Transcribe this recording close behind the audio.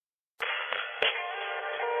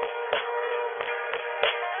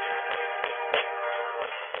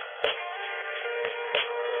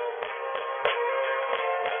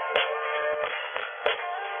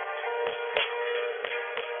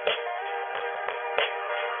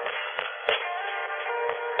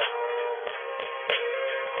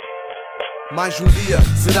Mais um dia,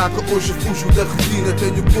 será que hoje fujo da rotina?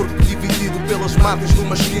 Tenho o corpo dividido pelas marcas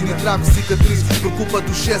numa esquina e trago cicatrizes por culpa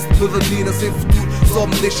do excesso de melanina. Sem futuro, só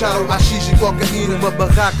me deixaram AX e cocaína. Uma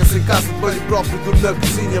barraca sem casa de banho próprio, dor na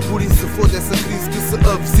cozinha. Por isso se foda essa crise que se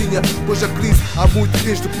avizinha. Pois a crise há muito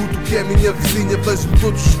desde puto que é minha vizinha. Vejo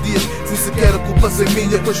todos os dias, sem sequer a culpa ser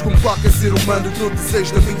minha. Pois como qualquer ser humano, eu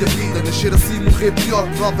desejo na minha vida. Nascer assim, morrer pior,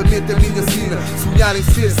 provavelmente é a minha sina. Sonhar em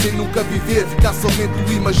ser sem nunca viver, ficar somente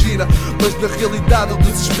no imagina. Mas na realidade o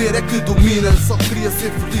desespero é que domina. Só queria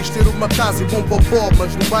ser feliz, ter uma casa e bom popó.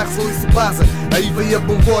 Mas no bairro só isso basa. Aí vem a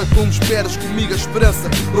bomboy, como esperas comigo a esperança.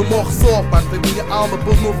 Não morre só, parte da minha alma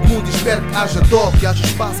para um novo mundo. E espero que haja dó, que haja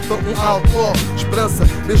espaço para um outlaw. Esperança,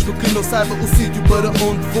 mesmo que não saiba o sítio para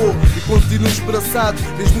onde vou. E continuo esperançado,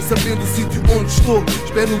 mesmo sabendo o sítio onde estou.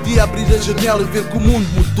 Espero um dia abrir a janela e ver que o mundo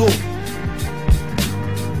mudou.